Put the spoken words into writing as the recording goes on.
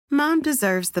Mom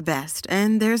deserves the best,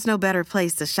 and there's no better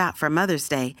place to shop for Mother's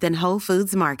Day than Whole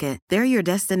Foods Market. They're your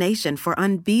destination for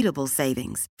unbeatable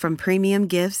savings, from premium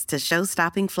gifts to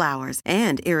show-stopping flowers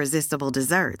and irresistible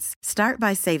desserts. Start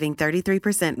by saving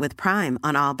 33% with Prime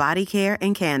on all body care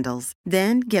and candles.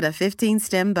 Then get a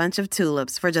 15-stem bunch of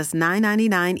tulips for just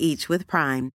 $9.99 each with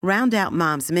Prime. Round out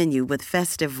Mom's menu with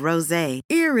festive rosé,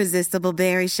 irresistible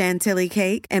berry chantilly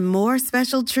cake, and more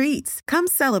special treats. Come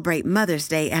celebrate Mother's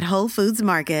Day at Whole Foods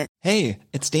Market. Hey,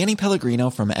 it's Danny Pellegrino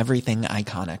from Everything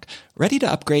Iconic. Ready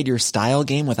to upgrade your style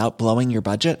game without blowing your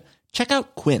budget? Check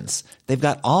out Quince. They've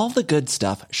got all the good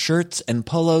stuff, shirts and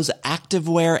polos,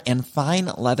 activewear, and fine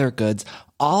leather goods,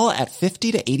 all at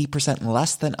 50 to 80%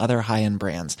 less than other high-end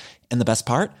brands. And the best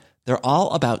part? They're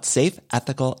all about safe,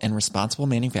 ethical, and responsible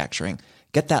manufacturing.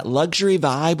 Get that luxury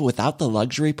vibe without the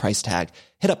luxury price tag.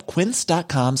 Hit up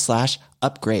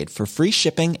quince.com/upgrade for free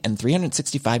shipping and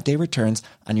 365-day returns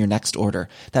on your next order.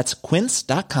 That's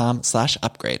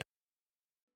quince.com/upgrade.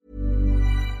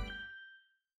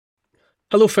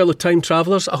 Hello, fellow time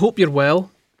travellers. I hope you're well.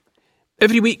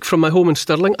 Every week from my home in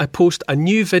Stirling, I post a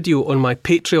new video on my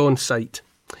Patreon site.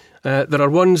 There are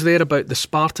ones there about the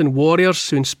Spartan warriors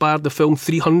who inspired the film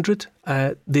 300,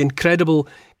 the incredible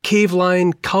cave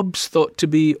lion cubs thought to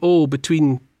be,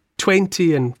 between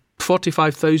 20 and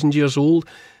 45,000 years old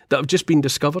that have just been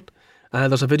discovered.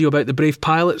 There's a video about the brave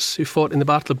pilots who fought in the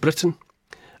Battle of Britain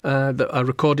that I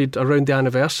recorded around the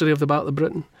anniversary of the Battle of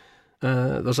Britain.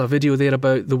 There's a video there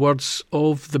about the words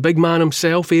of the big man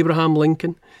himself, Abraham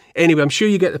Lincoln. Anyway, I'm sure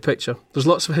you get the picture. There's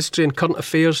lots of history and current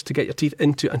affairs to get your teeth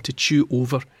into and to chew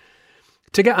over.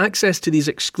 To get access to these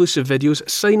exclusive videos,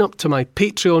 sign up to my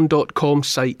patreon.com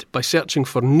site by searching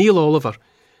for Neil Oliver.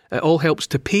 It all helps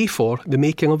to pay for the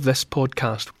making of this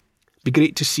podcast. Be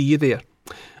great to see you there.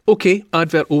 OK,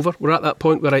 advert over. We're at that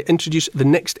point where I introduce the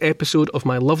next episode of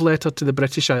my love letter to the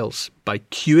British Isles by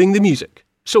cueing the music.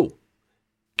 So,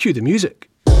 cue the music.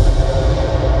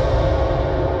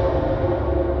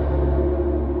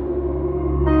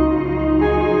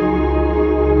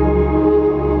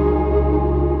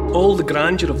 All the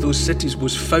grandeur of those cities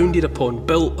was founded upon,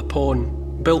 built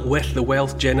with the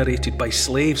wealth generated by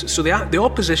slaves. So the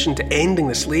opposition to ending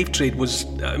the slave trade was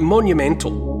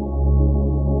monumental.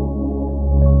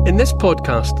 In this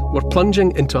podcast, we're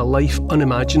plunging into a life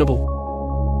unimaginable.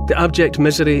 The abject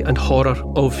misery and horror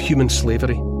of human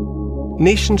slavery.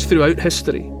 Nations throughout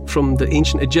history, from the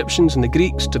ancient Egyptians and the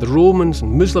Greeks to the Romans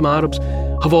and Muslim Arabs,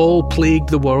 have all plagued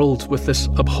the world with this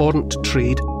abhorrent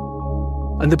trade.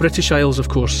 And the British Isles, of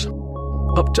course.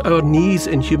 Up to our knees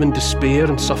in human despair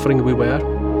and suffering we were,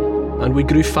 and we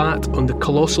grew fat on the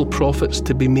colossal profits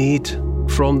to be made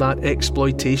from that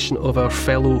exploitation of our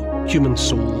fellow human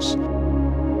souls.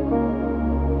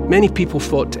 Many people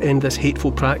fought to end this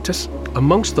hateful practice,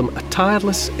 amongst them a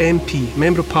tireless MP,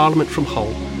 Member of Parliament from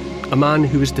Hull, a man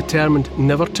who was determined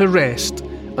never to rest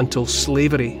until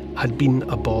slavery had been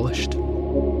abolished.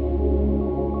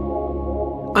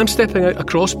 I'm stepping out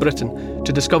across Britain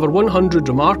to discover 100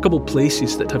 remarkable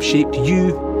places that have shaped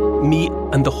you, me,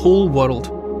 and the whole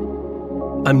world.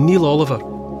 I'm Neil Oliver,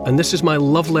 and this is my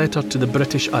love letter to the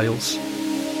British Isles.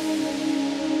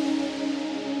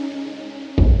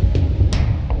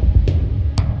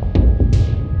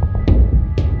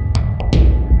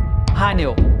 Hi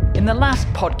Neil. In the last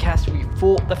podcast we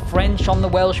fought the French on the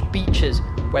Welsh beaches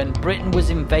when Britain was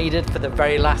invaded for the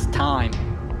very last time.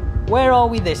 Where are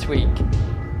we this week?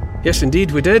 Yes, indeed,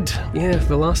 we did. Yeah,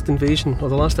 the last invasion, or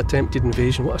the last attempted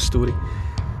invasion. What a story.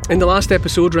 In the last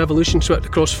episode, revolution swept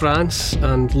across France,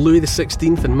 and Louis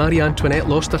XVI and Marie Antoinette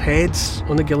lost their heads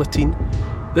on the guillotine.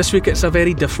 This week, it's a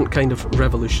very different kind of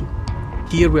revolution.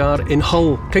 Here we are in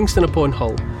Hull, Kingston upon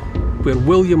Hull, where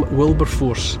William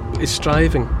Wilberforce is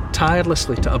striving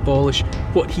tirelessly to abolish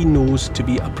what he knows to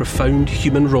be a profound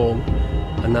human wrong,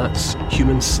 and that's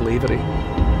human slavery.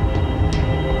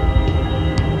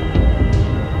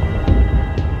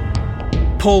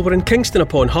 Paul, we're in Kingston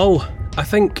upon Hull. I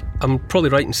think I'm probably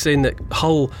right in saying that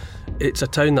Hull, it's a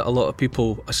town that a lot of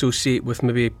people associate with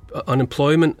maybe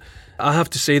unemployment. I have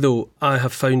to say though, I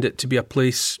have found it to be a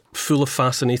place full of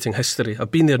fascinating history. I've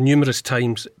been there numerous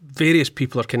times. Various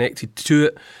people are connected to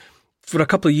it. For a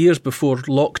couple of years before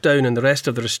lockdown and the rest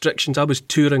of the restrictions, I was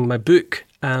touring my book,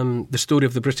 The Story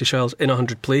of the British Isles in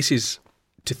 100 Places,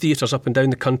 to theatres up and down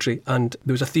the country. And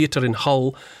there was a theatre in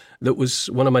Hull that was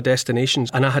one of my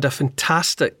destinations, and I had a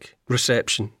fantastic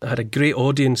reception. I had a great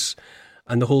audience,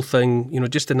 and the whole thing,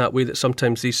 just in that way that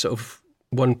sometimes these sort of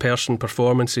one-person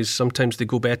performances, sometimes they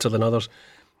go better than others.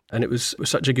 And it was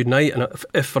such a good night, and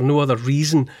if for no other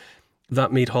reason,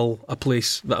 that made Hull a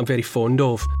place that I'm very fond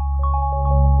of.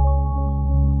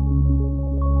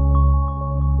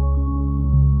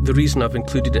 the reason I've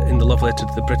included it in the love letter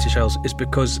to the British Isles is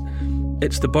because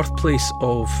it's the birthplace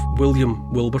of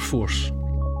William Wilberforce.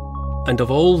 And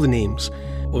of all the names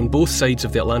on both sides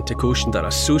of the Atlantic Ocean that are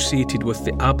associated with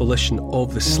the abolition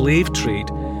of the slave trade,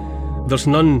 there's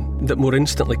none that more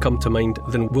instantly come to mind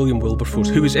than William Wilberforce,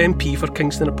 who was MP for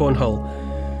Kingston upon Hull.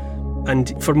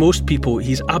 And for most people,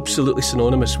 he's absolutely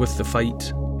synonymous with the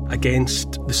fight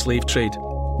against the slave trade.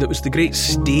 That was the great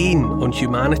stain on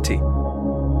humanity.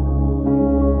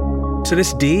 To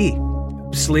this day,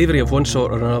 slavery of one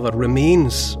sort or another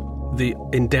remains the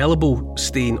indelible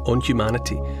stain on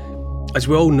humanity. As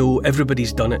we all know,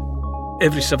 everybody's done it.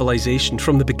 Every civilization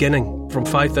from the beginning, from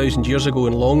 5,000 years ago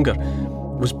and longer,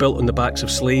 was built on the backs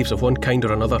of slaves of one kind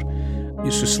or another.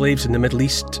 So slaves in the Middle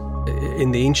East,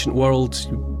 in the ancient world,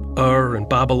 Ur and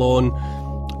Babylon,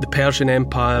 the Persian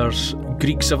empires,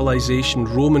 Greek civilization,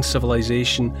 Roman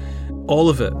civilization, all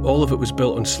of it was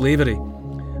built on slavery.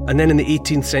 And then in the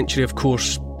 18th century, of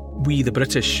course, we, the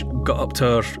British, got up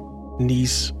to our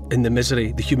knees in the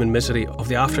misery, the human misery of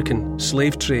the African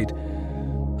slave trade.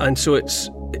 And so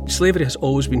slavery has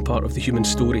always been part of the human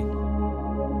story.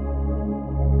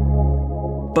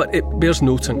 But it bears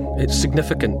noting, it's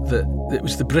significant that it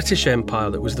was the British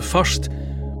Empire that was the first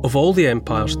of all the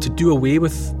empires to do away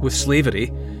with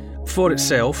slavery for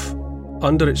itself,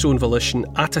 under its own volition,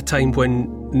 at a time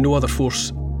when no other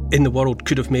force in the world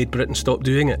could have made Britain stop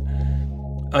doing it.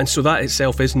 And so that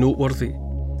itself is noteworthy.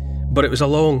 But it was a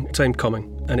long time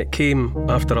coming, and it came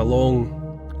after a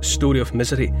long story of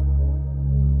misery.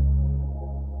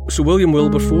 So William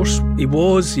Wilberforce,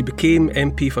 he became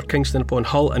MP for Kingston upon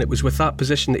Hull, and it was with that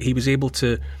position that he was able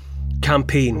to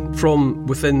campaign from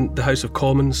within the House of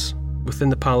Commons, within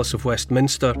the Palace of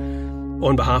Westminster,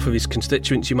 on behalf of his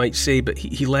constituents, you might say, but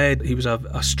he was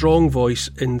a strong voice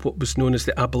in what was known as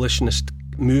the abolitionist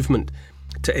movement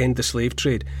to end the slave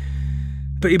trade.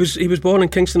 But he was born in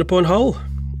Kingston upon Hull,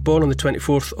 born on the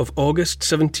 24th of August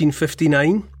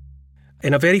 1759,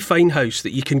 in a very fine house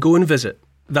that you can go and visit.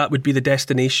 That would be the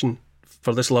destination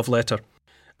for this love letter.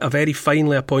 A very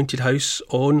finely appointed house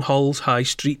on Hull's High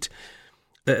Street.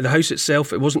 The house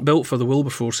itself, it wasn't built for the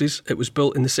Wilberforces. It was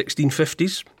built in the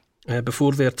 1650s,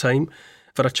 before their time,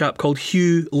 for a chap called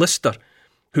Hugh Lister,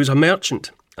 who's a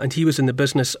merchant, and he was in the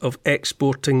business of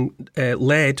exporting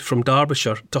lead from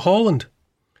Derbyshire to Holland.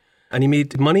 And he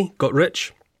made money, got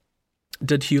rich,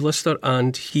 did Hugh Lister,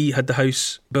 and he had the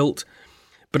house built.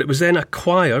 But it was then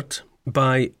acquired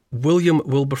by William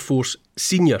Wilberforce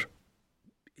Senior,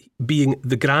 being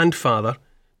the grandfather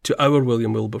to our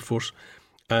William Wilberforce,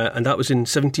 and that was in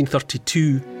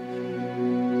 1732.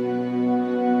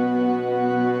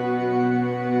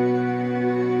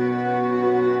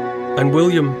 And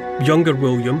younger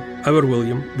William, our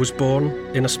William, was born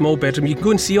in a small bedroom. You can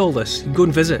go and see all this. You can go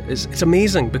and visit. It's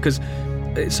amazing because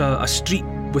it's a street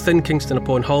within Kingston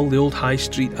upon Hull, the old High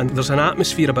Street, and there's an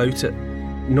atmosphere about it,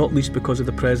 not least because of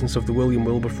the presence of the William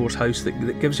Wilberforce house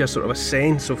that gives you a sort of a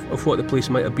sense of what the place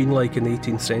might have been like in the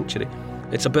 18th century.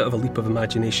 It's a bit of a leap of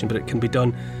imagination, but it can be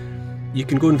done. You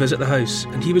can go and visit the house.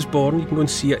 And he was born, you can go and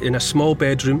see it in a small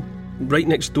bedroom, right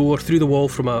next door, through the wall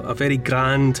from a very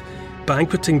grand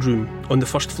banqueting room on the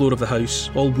first floor of the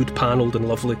house, all wood panelled and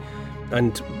lovely.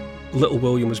 And little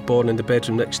William was born in the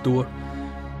bedroom next door.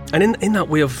 And in that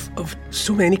way of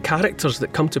so many characters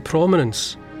that come to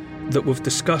prominence that we've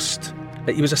discussed,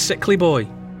 he was a sickly boy.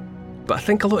 But I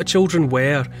think a lot of children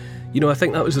were. I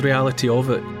think that was the reality of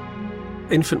it.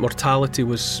 Infant mortality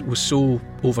was so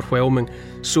overwhelming.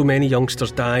 So many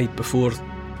youngsters died before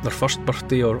their first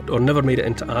birthday or never made it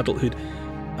into adulthood.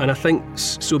 And I think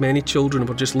so many children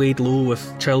were just laid low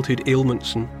with childhood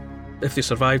ailments, and if they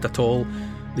survived at all,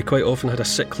 they quite often had a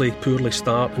sickly, poorly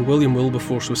start. And William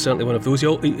Wilberforce was certainly one of those.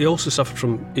 He also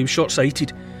suffered he was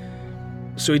short-sighted,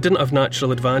 so he didn't have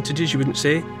natural advantages, you wouldn't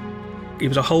say. He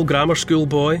was a Hull Grammar School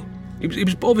boy. He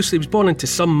was born into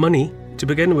some money to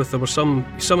begin with. There were some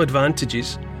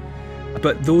advantages,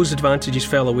 but those advantages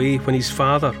fell away when his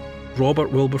father,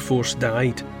 Robert Wilberforce,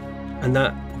 died, and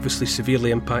that obviously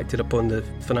severely impacted upon the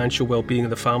financial well-being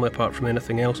of the family apart from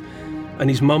anything else. And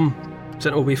his mum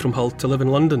sent him away from Hull to live in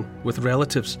London with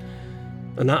relatives,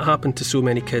 and that happened to so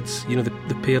many kids.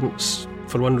 The parents,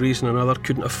 for one reason or another,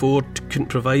 couldn't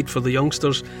provide for the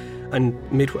youngsters,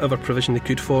 and made whatever provision they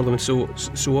could for them, and so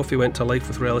off he went to life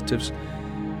with relatives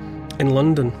in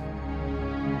London.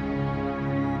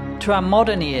 To our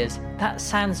modern ears, that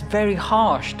sounds very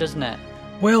harsh, doesn't it?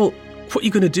 Well, what are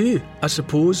you going to do, I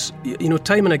suppose?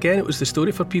 Time and again it was the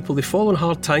story for people. They fall on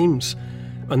hard times,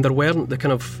 and there weren't the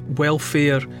kind of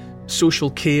welfare, social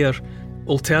care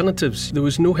alternatives. There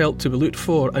was no help to be looked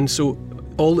for, and so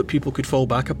all that people could fall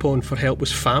back upon for help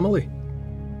was family.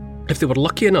 if they were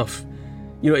lucky enough,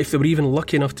 if they were even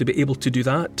lucky enough to be able to do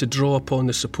that, to draw upon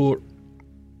the support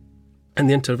and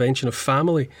the intervention of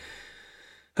family.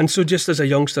 And so just as a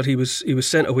youngster, he was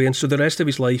sent away, and so the rest of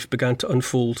his life began to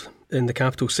unfold in the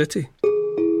capital city.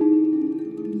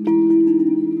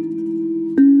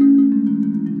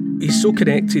 He's so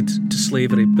connected to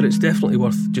slavery, but it's definitely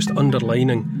worth just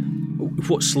underlining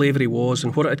what slavery was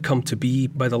and what it had come to be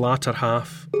by the latter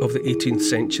half of the 18th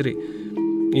century.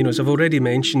 As I've already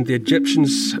mentioned, the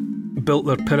Egyptians built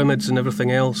their pyramids and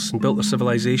everything else and built their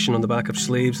civilization on the back of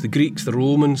slaves. The Greeks, the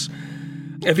Romans,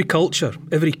 every culture,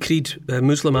 every creed.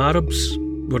 Muslim Arabs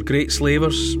were great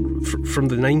slavers from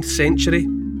the 9th century,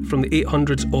 from the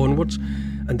 800s onwards,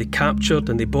 and they captured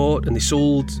and they bought and they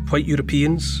sold white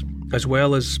Europeans as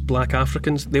well as black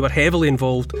Africans. They were heavily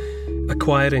involved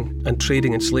acquiring and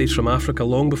trading in slaves from Africa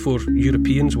long before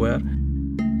Europeans were.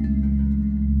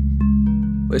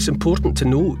 It's important to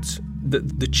note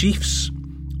that the chiefs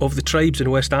of the tribes in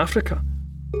West Africa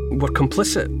were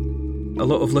complicit. A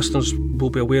lot of listeners will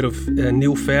be aware of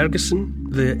Neil Ferguson,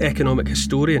 the economic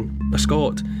historian, a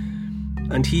Scot,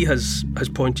 and he has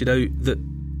pointed out that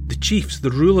the chiefs,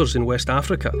 the rulers in West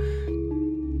Africa,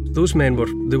 those men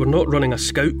were not running a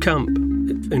scout camp,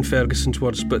 in Ferguson's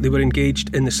words, but they were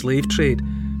engaged in the slave trade.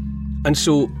 And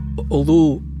so,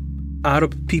 although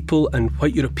Arab people and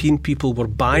white European people were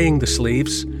buying the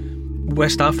slaves,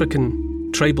 West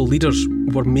African tribal leaders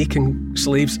were making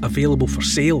slaves available for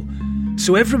sale.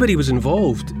 So everybody was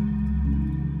involved.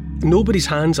 Nobody's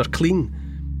hands are clean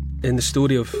in the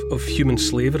story of human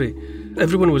slavery.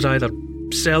 Everyone was either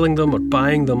selling them or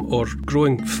buying them or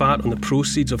growing fat on the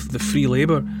proceeds of the free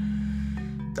labour.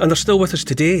 And they're still with us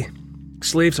today.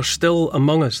 Slaves are still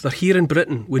among us. They're here in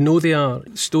Britain. We know they are.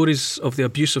 Stories of the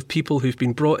abuse of people who've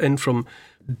been brought in from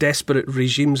desperate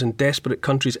regimes and desperate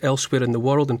countries elsewhere in the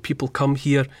world, and people come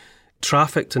here,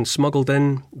 trafficked and smuggled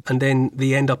in, and then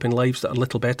they end up in lives that are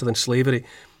little better than slavery.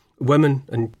 Women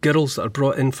and girls that are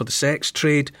brought in for the sex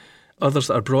trade, others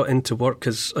that are brought in to work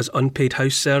as unpaid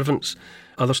house servants,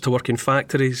 others to work in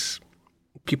factories,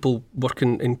 people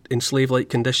working in slave-like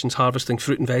conditions, harvesting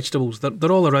fruit and vegetables.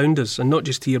 They're all around us, and not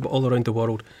just here, but all around the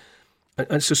world.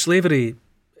 And so slavery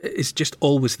is just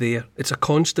always there. It's a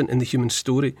constant in the human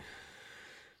story.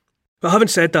 But having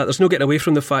said that, there's no getting away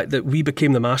from the fact that we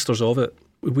became the masters of it.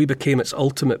 We became its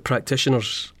ultimate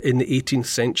practitioners in the 18th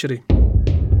century.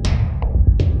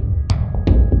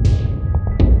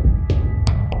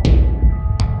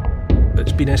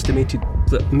 It's been estimated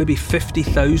that maybe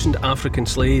 50,000 African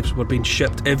slaves were being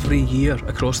shipped every year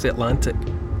across the Atlantic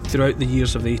throughout the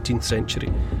years of the 18th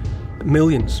century.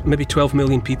 Millions, maybe 12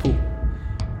 million people.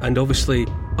 And obviously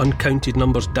uncounted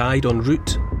numbers died en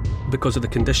route because of the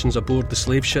conditions aboard the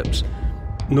slave ships.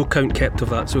 No count kept of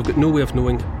that, so we've got no way of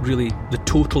knowing really the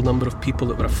total number of people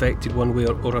that were affected one way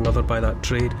or another by that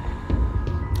trade.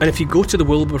 And if you go to the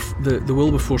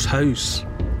Wilberforce house,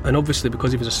 and obviously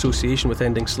because of his association with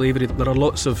ending slavery, there are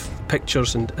lots of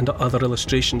pictures and other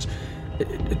illustrations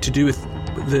to do with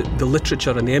the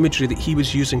literature and the imagery that he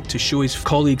was using to show his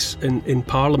colleagues in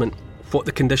Parliament what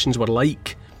the conditions were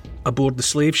like aboard the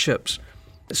slave ships.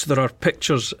 So there are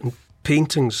pictures and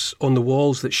paintings on the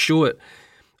walls that show it,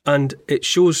 and it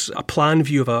shows a plan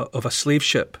view of a slave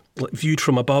ship, like viewed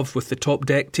from above with the top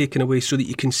deck taken away so that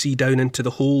you can see down into the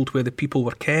hold where the people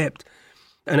were kept.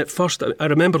 And at first, I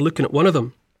remember looking at one of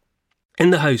them in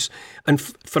the house, and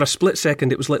for a split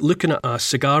second it was like looking at a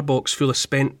cigar box full of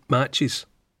spent matches,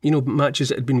 matches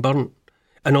that had been burnt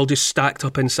and all just stacked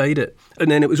up inside it.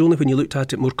 And then it was only when you looked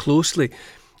at it more closely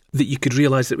that you could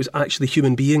realise that it was actually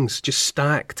human beings just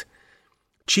stacked,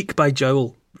 cheek by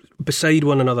jowl, beside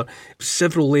one another,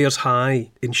 several layers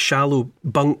high in shallow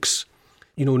bunks.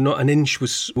 Not an inch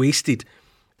was wasted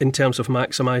in terms of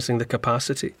maximising the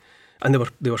capacity. And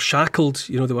they were shackled,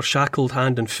 they were shackled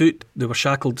hand and foot. They were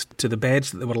shackled to the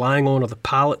beds that they were lying on or the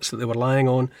pallets that they were lying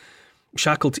on,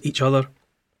 shackled to each other.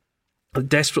 A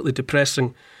desperately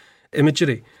depressing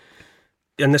imagery.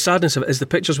 And the sadness of it is the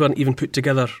pictures weren't even put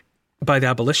together by the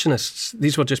abolitionists.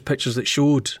 These were just pictures that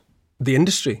showed the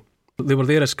industry. They were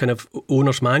there as kind of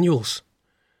owner's manuals.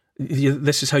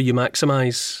 This is how you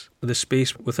maximise the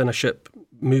space within a ship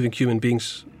moving human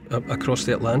beings across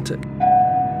the Atlantic.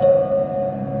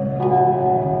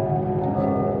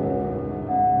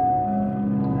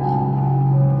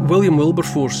 William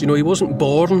Wilberforce, he wasn't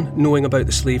born knowing about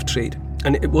the slave trade,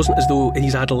 and it wasn't as though in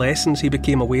his adolescence he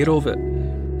became aware of it.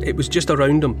 It was just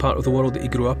around him, part of the world that he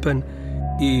grew up in.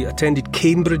 He attended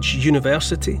Cambridge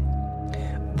University.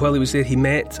 While he was there, he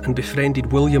met and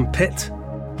befriended William Pitt,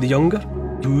 the younger,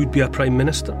 who would be a Prime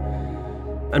Minister.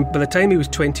 And by the time he was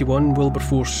 21,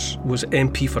 Wilberforce was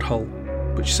MP for Hull.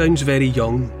 which sounds very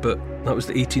young, but that was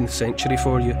the 18th century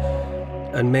for you.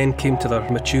 And men came to their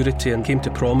maturity and came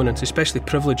to prominence, especially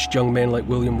privileged young men like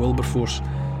William Wilberforce,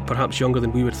 perhaps younger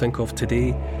than we would think of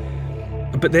today.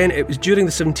 But then it was during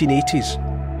the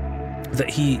 1780s that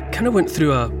he kind of went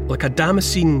through a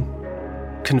Damascene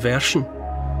conversion,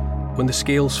 when the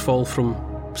scales fall from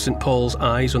St. Paul's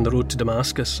eyes on the road to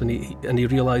Damascus, and he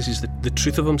realises the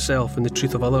truth of himself and the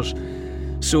truth of others.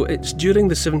 So it's during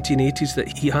the 1780s that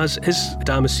he has his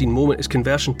Damascene moment, his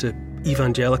conversion to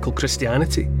evangelical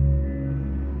Christianity.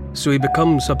 So he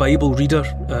becomes a Bible reader,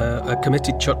 a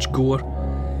committed church-goer.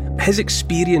 His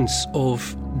experience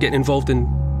of getting involved in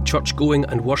church-going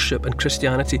and worship and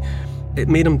Christianity, it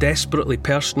made him desperately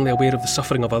personally aware of the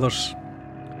suffering of others.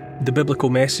 The biblical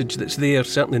message that's there,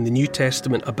 certainly in the New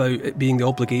Testament, about it being the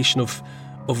obligation of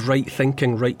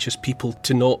right-thinking, righteous people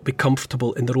to not be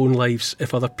comfortable in their own lives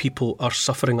if other people are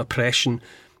suffering oppression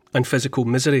and physical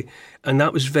misery. And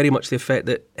that was very much the effect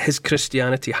that his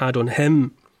Christianity had on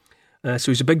him.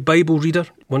 So he's a big Bible reader.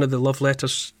 One of the love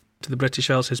letters to the British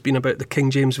Isles has been about the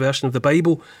King James Version of the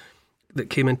Bible that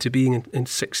came into being in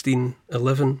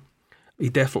 1611. He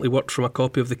definitely worked from a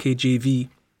copy of the KJV.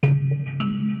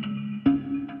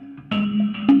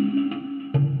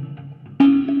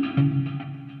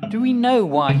 Do we know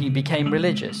why he became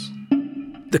religious?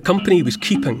 The company he was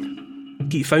keeping,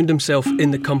 he found himself in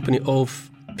the company of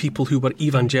people who were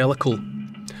evangelical,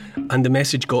 and the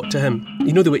message got to him.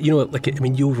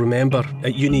 You'll remember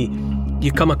at uni,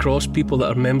 you come across people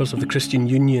that are members of the Christian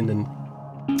Union,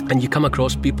 and you come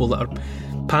across people that are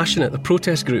passionate. They're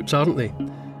protest groups, aren't they?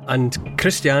 And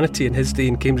Christianity in his day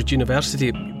in Cambridge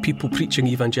University, people preaching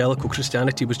evangelical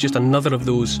Christianity, was just another of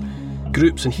those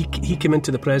groups, and he came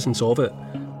into the presence of it,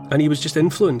 and he was just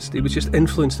influenced. He was just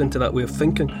influenced into that way of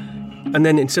thinking. And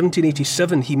then in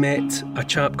 1787 he met a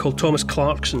chap called Thomas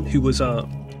Clarkson, who was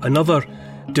another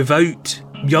devout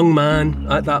young man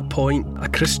at that point, a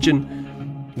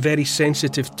Christian, very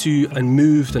sensitive to and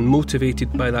moved and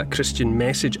motivated by that Christian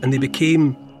message, and they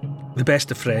became the best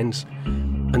of friends.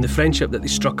 And the friendship that they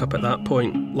struck up at that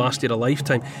point lasted a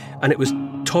lifetime. And it was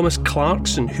Thomas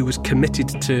Clarkson who was committed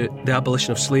to the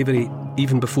abolition of slavery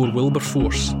even before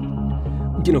Wilberforce.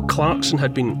 Clarkson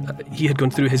had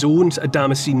gone through his own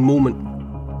Damascene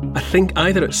moment. I think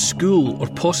either at school or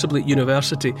possibly at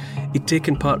university, he'd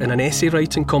taken part in an essay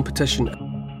writing competition.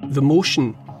 The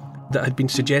motion that had been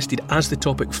suggested as the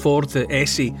topic for the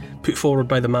essay put forward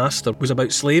by the master was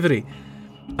about slavery.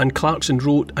 And Clarkson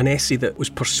wrote an essay that was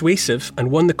persuasive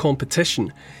and won the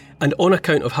competition. And on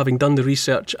account of having done the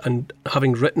research and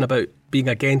having written about being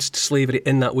against slavery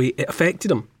in that way, it affected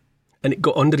him. And it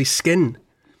got under his skin.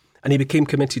 And he became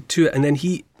committed to it. And then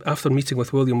he, after meeting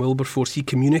with William Wilberforce, he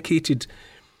communicated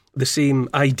the same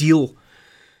ideal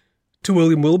to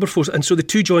William Wilberforce. And so the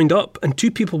two joined up, and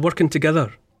two people working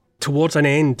together towards an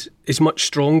end is much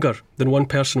stronger than one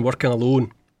person working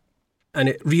alone. And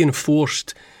it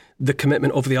reinforced the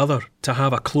commitment of the other to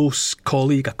have a close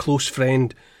colleague, a close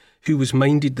friend who was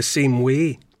minded the same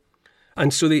way.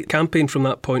 And so they campaigned from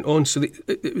that point on. So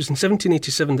it was in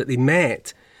 1787 that they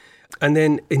met. And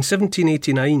then in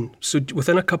 1789, so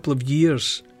within a couple of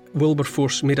years,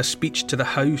 Wilberforce made a speech to the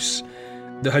House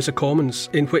of Commons,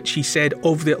 in which he said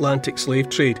of the Atlantic slave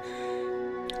trade,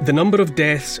 "The number of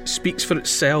deaths speaks for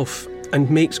itself and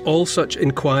makes all such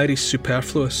inquiries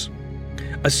superfluous.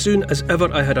 As soon as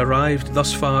ever I had arrived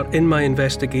thus far in my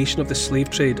investigation of the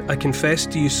slave trade, I confess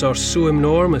to you, sir, so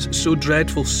enormous, so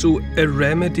dreadful, so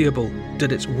irremediable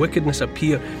did its wickedness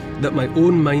appear, that my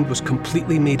own mind was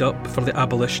completely made up for the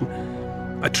abolition.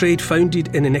 A trade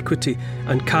founded in iniquity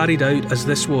and carried out as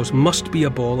this was must be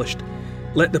abolished.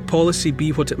 Let the policy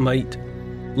be what it might,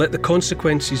 let the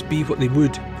consequences be what they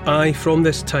would. I, from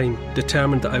this time,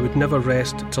 determined that I would never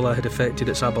rest till I had effected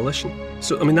its abolition."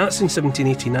 So, that's in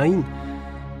 1789.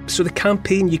 So the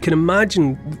campaign, you can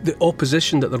imagine the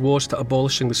opposition that there was to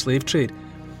abolishing the slave trade,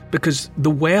 because the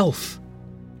wealth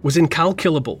was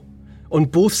incalculable. On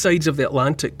both sides of the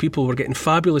Atlantic, people were getting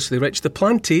fabulously rich. The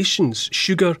plantations,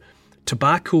 sugar,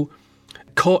 tobacco,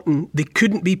 cotton, they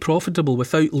couldn't be profitable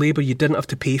without labour you didn't have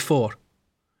to pay for.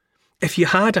 If you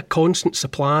had a constant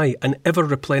supply, an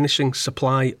ever-replenishing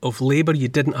supply of labour you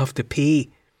didn't have to pay,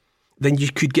 then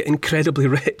you could get incredibly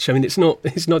rich. It's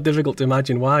not difficult to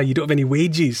imagine why. You don't have any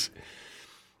wages.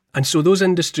 And so those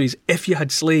industries, if you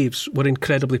had slaves, were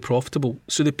incredibly profitable.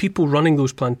 So the people running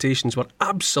those plantations were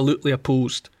absolutely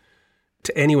opposed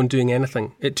to anyone doing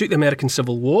anything. It took the American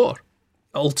Civil War,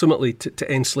 ultimately,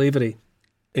 to end slavery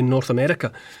in North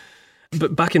America.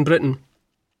 But back in Britain,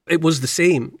 it was the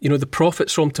same. The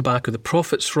profits from tobacco, the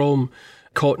profits from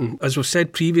cotton, as we've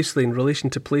said previously, in relation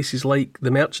to places like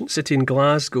the merchant city in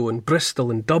Glasgow and Bristol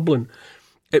and Dublin.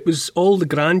 It was all the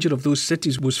grandeur of those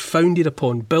cities was founded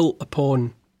upon, built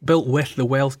with the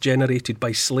wealth generated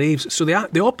by slaves. So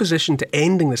the opposition to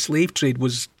ending the slave trade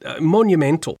was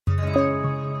monumental.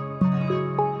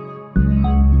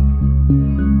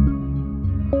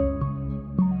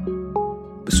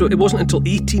 So it wasn't until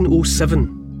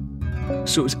 1807,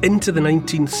 so it was into the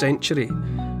 19th century,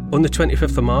 on the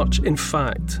 25th of March, in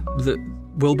fact, that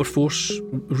Wilberforce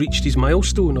reached his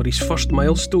milestone, or his first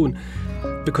milestone,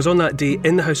 because on that day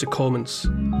in the House of Commons,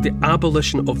 the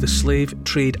Abolition of the Slave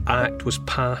Trade Act was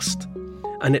passed,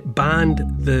 and it banned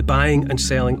the buying and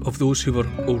selling of those who were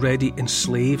already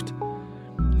enslaved.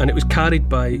 And it was carried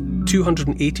by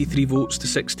 283 votes to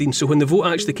 16. So when the vote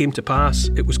actually came to pass,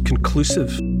 it was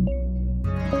conclusive.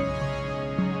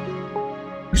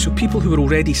 So people who were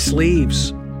already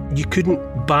slaves, you couldn't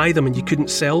buy them and you couldn't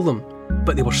sell them,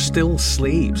 but they were still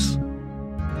slaves.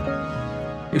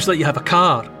 It was like you have a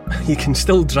car, you can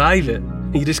still drive it,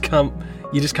 you just can't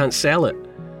sell it.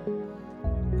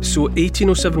 So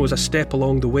 1807 was a step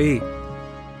along the way.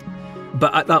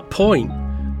 But at that point,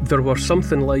 there were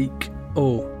something like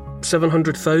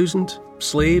 700,000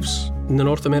 slaves in the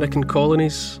North American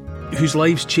colonies whose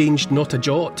lives changed not a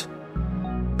jot,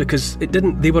 because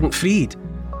they weren't freed.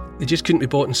 They just couldn't be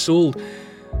bought and sold.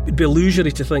 It'd be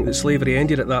illusory to think that slavery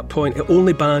ended at that point. It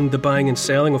only banned the buying and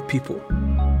selling of people.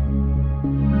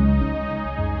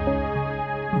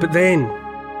 But then,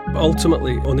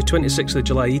 ultimately, on the 26th of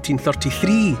July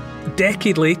 1833, a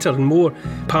decade later and more,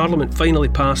 Parliament finally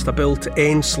passed a bill to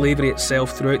end slavery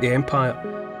itself throughout the empire.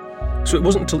 So it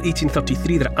wasn't until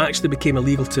 1833 that it actually became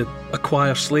illegal to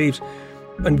acquire slaves.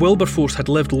 And Wilberforce had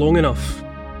lived long enough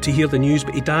to hear the news,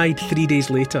 but he died 3 days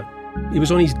later. He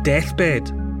was on his deathbed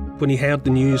when he heard the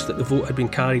news that the vote had been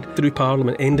carried through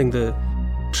Parliament, ending the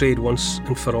trade once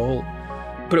and for all.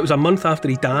 But it was a month after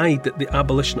he died that the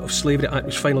Abolition of Slavery Act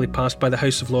was finally passed by the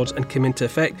House of Lords and came into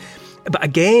effect. But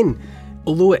again,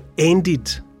 although it ended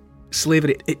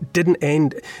slavery, it didn't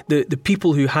end. The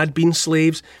people who had been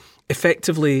slaves,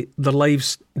 effectively their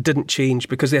lives didn't change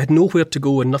because they had nowhere to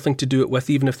go and nothing to do it with,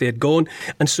 even if they had gone.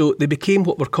 And so they became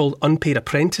what were called unpaid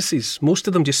apprentices. Most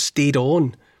of them just stayed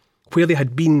on where they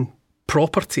had been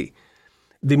property.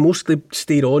 They mostly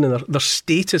stayed on, and their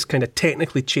status kind of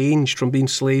technically changed from being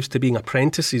slaves to being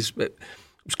apprentices. It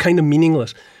was kind of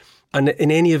meaningless. And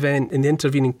in any event, in the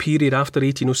intervening period after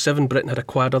 1807, Britain had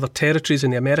acquired other territories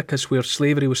in the Americas where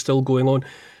slavery was still going on.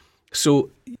 So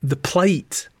the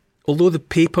plight, although the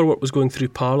paperwork was going through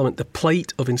Parliament, the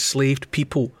plight of enslaved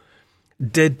people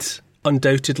did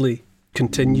undoubtedly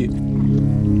continue.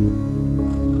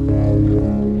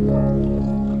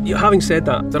 Having said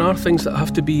that, there are things that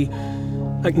have to be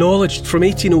acknowledged. From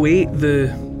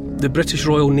 1808, the British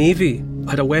Royal Navy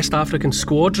had a West African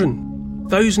squadron,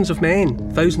 thousands of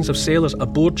men, thousands of sailors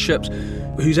aboard ships,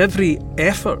 whose every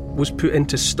effort was put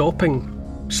into stopping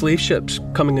slave ships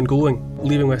coming and going,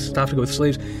 leaving West Africa with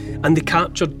slaves. And they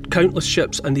captured countless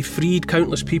ships and they freed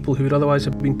countless people who would otherwise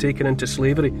have been taken into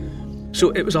slavery. So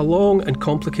it was a long and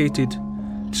complicated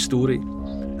story.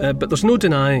 But there's no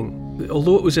denying,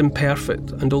 although it was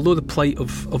imperfect, and although the plight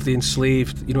of the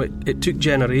enslaved, it took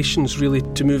generations really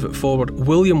to move it forward,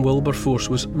 William Wilberforce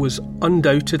was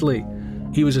undoubtedly,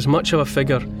 he was as much of a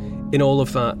figure in all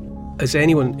of that as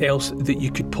anyone else that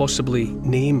you could possibly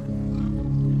name.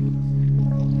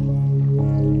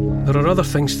 There are other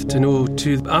things to know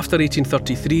too. After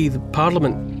 1833, the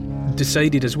Parliament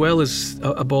decided, as well as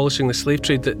abolishing the slave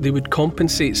trade, that they would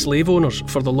compensate slave owners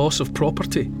for the loss of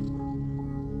property.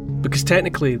 Because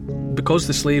technically, because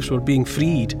the slaves were being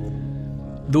freed,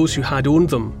 those who had owned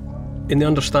them, in the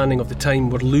understanding of the time,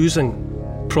 were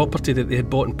losing property that they had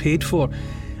bought and paid for.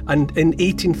 And in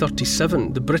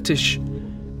 1837, the British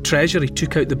Treasury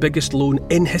took out the biggest loan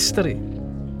in history.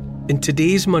 In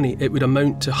today's money, it would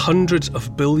amount to hundreds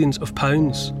of billions of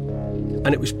pounds. And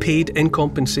it was paid in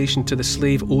compensation to the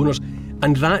slave owners.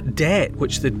 And that debt,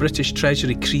 which the British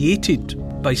Treasury created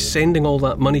by sending all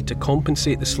that money to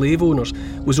compensate the slave owners,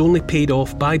 was only paid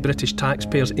off by British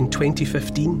taxpayers in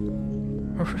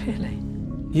 2015. Really?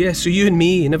 Yeah, so you and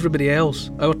me and everybody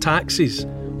else, our taxes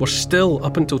were still,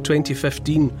 up until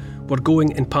 2015, were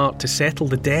going in part to settle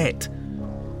the debt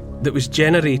that was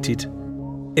generated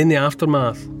in the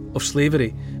aftermath of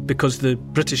slavery, because the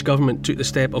British government took the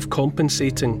step of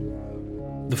compensating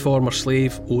the former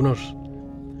slave owners.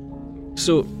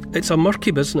 So it's a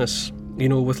murky business,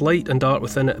 with light and dark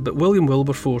within it, but William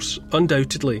Wilberforce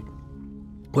undoubtedly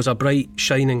was a bright,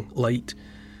 shining light.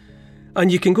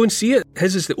 And you can go and see it.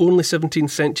 His is the only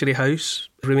 17th century house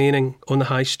remaining on the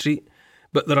high street,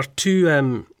 But there are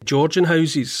two Georgian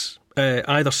houses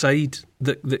either side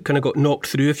that kind of got knocked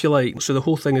through, if you like. So the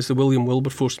whole thing is the William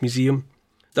Wilberforce Museum.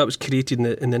 That was created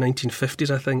in the 1950s,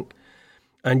 I think.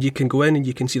 And you can go in and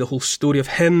you can see the whole story of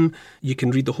him. You can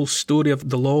read the whole story of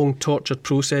the long, tortured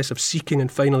process of seeking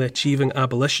and finally achieving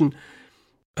abolition.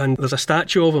 And there's a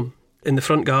statue of him in the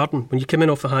front garden. When you come in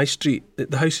off the high street,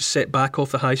 the house is set back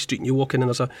off the high street, and you walk in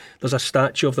and there's a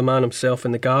statue of the man himself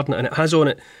in the garden, and it has on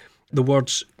it the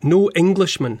words, "No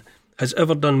Englishman has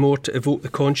ever done more to evoke the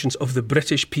conscience of the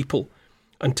British people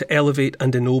and to elevate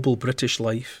and ennoble British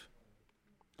life."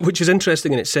 Which is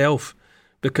interesting in itself,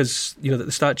 because, you know, that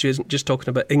the statue isn't just talking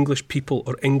about English people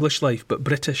or English life, but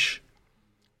British.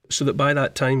 So that by the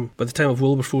time of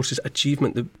Wilberforce's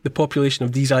achievement, the population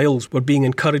of these isles were being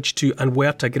encouraged to, and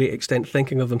were to a great extent,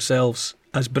 thinking of themselves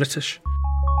as British.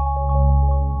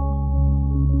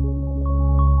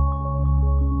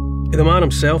 The man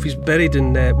himself, he's buried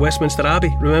in Westminster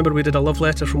Abbey. Remember, we did a love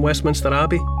letter from Westminster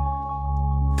Abbey?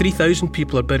 3,000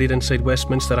 people are buried inside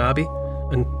Westminster Abbey,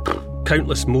 and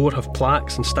countless more have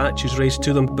plaques and statues raised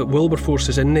to them. But Wilberforce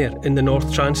is in there, in the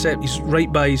North Transept. He's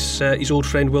right by his old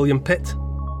friend William Pitt,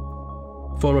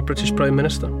 former British Prime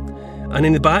Minister. And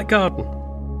in the back garden,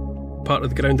 part of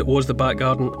the ground that was the back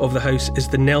garden of the house, is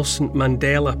the Nelson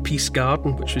Mandela Peace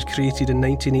Garden, which was created in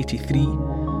 1983,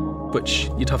 which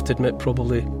you'd have to admit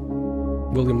probably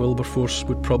William Wilberforce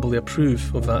would probably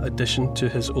approve of that addition to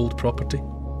his old property.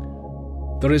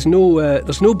 There's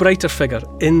no brighter figure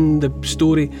in the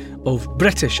story of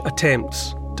British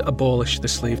attempts to abolish the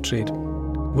slave trade.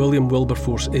 William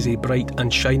Wilberforce is a bright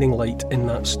and shining light in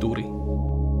that story.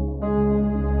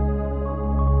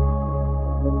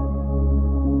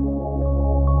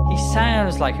 He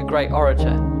sounds like a great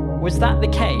orator. Was that the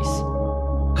case?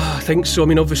 I think so. I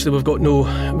mean, obviously we've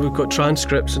got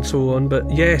transcripts and so on, but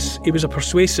yes, he was a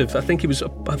persuasive. I think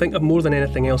more than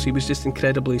anything else, he was just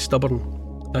incredibly stubborn,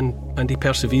 and he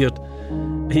persevered.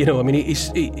 You know, I mean,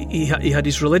 he had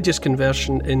his religious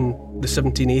conversion in the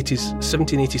 1780s.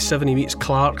 1787, he meets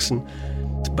Clarkson.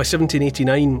 By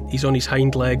 1789, he's on his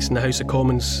hind legs in the House of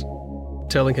Commons,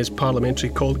 telling his parliamentary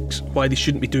colleagues why they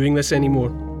shouldn't be doing this anymore.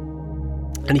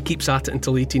 And he keeps at it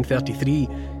until 1833,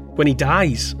 when he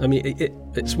dies. I mean,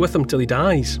 it's with him till he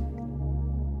dies.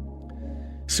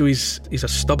 So he's a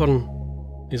stubborn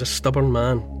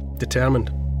man, determined,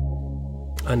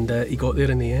 and he got there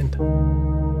in the end.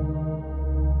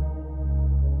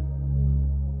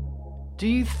 Do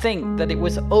you think that it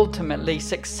was ultimately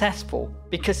successful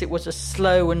because it was a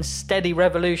slow and steady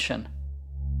revolution?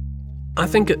 I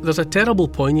think there's a terrible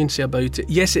poignancy about it.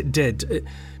 Yes, it did.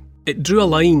 It drew a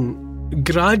line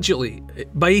gradually.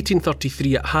 By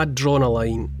 1833, it had drawn a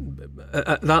line.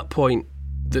 At that point,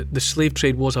 the slave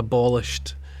trade was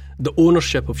abolished. The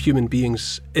ownership of human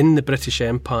beings in the British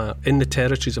Empire, in the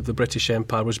territories of the British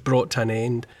Empire, was brought to an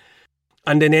end.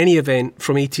 And in any event,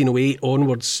 from 1808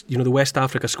 onwards, you know, the West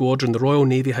Africa Squadron, the Royal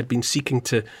Navy, had been seeking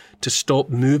to stop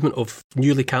movement of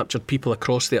newly captured people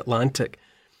across the Atlantic.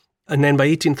 And then by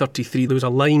 1833, there was a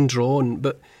line drawn,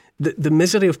 but the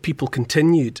misery of people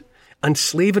continued. And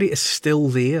slavery is still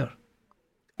there,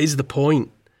 is the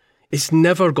point. It's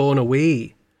never gone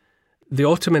away. The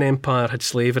Ottoman Empire had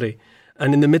slavery,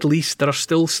 and in the Middle East there are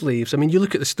still slaves. I mean, you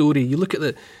look at the story, you look at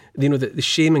the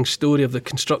shaming story of the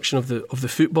construction of the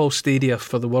football stadia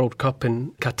for the World Cup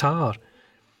in Qatar.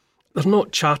 They're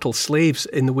not chattel slaves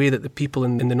in the way that the people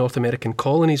in the North American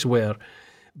colonies were,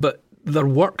 but they're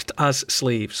worked as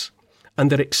slaves, and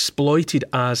they're exploited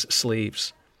as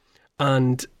slaves.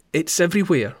 And it's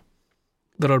everywhere.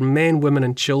 There are men, women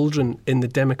and children in the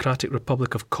Democratic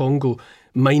Republic of Congo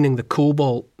mining the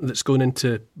cobalt that's going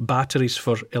into batteries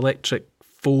for electric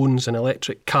phones and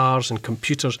electric cars and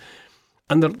computers,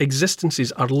 and their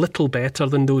existences are little better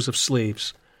than those of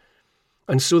slaves.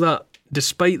 And so that,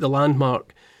 despite the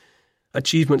landmark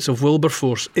achievements of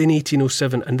Wilberforce in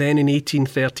 1807 and then in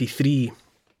 1833,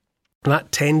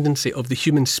 that tendency of the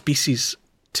human species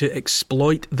to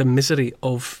exploit the misery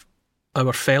of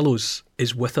our fellows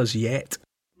is with us yet.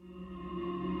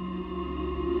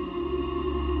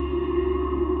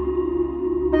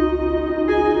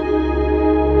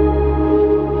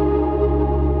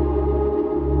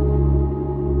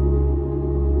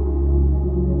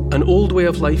 An old way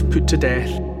of life put to death,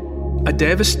 a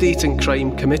devastating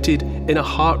crime committed in a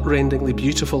heart-rendingly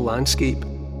beautiful landscape,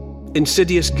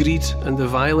 insidious greed and the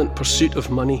violent pursuit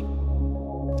of money.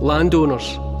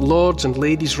 Landowners, lords and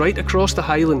ladies right across the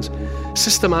Highlands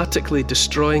systematically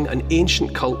destroying an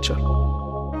ancient culture.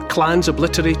 Clans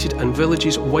obliterated and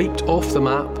villages wiped off the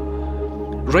map.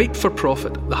 Ripe for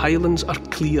profit, the Highlands are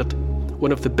cleared.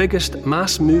 one of the biggest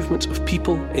mass movements of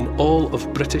people in all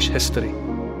of British history.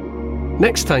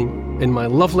 Next time, in my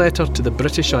love letter to the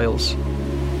British Isles.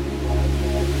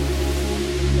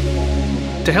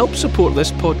 To help support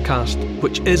this podcast,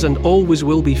 which is and always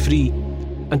will be free,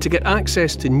 and to get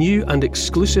access to new and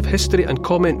exclusive history and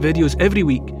comment videos every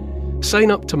week, sign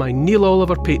up to my Neil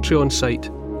Oliver Patreon site.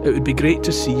 It would be great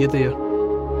to see you there.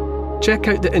 Check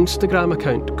out the Instagram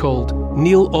account called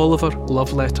Neil Oliver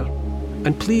Love Letter,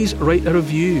 and please write a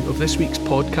review of this week's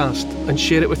podcast and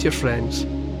share it with your friends.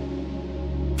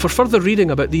 For further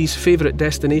reading about these favourite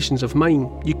destinations of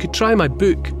mine, you could try my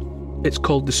book. It's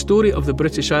called The Story of the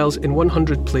British Isles in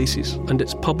 100 Places, and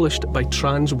it's published by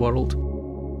Trans World.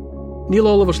 Neil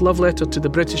Oliver's Love Letter to the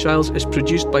British Isles is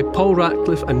produced by Paul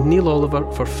Ratcliffe and Neil Oliver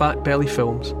for Fat Belly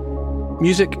Films.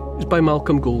 Music is by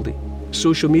Malcolm Goldie.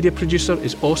 Social media producer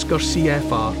is Oscar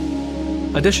CFR.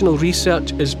 Additional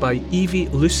research is by Evie,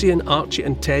 Lucian, Archie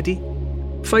and Teddy.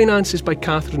 Finance is by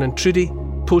Catherine and Trudy.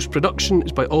 Post-production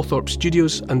is by Althorpe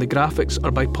Studios, and the graphics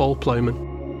are by Paul Plowman.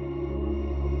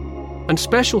 And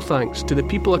special thanks to the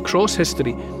people across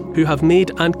history who have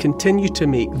made and continue to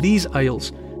make these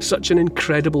Isles such an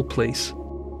incredible place.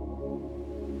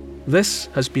 This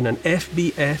has been an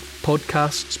FBF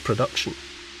Podcasts production.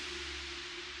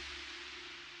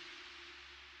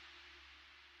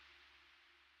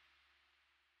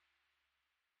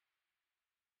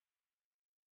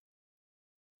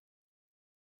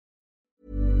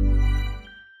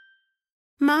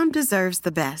 Mom deserves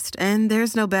the best, and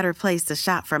there's no better place to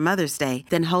shop for Mother's Day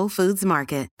than Whole Foods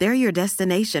Market. They're your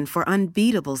destination for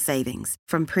unbeatable savings,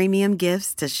 from premium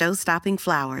gifts to show-stopping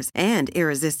flowers and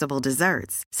irresistible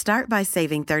desserts. Start by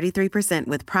saving 33%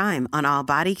 with Prime on all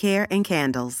body care and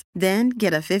candles. Then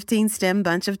get a 15-stem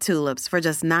bunch of tulips for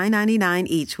just $9.99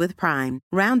 each with Prime.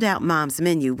 Round out Mom's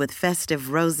menu with festive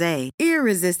rosé,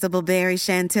 irresistible berry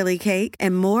chantilly cake,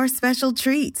 and more special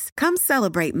treats. Come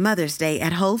celebrate Mother's Day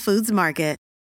at Whole Foods Market.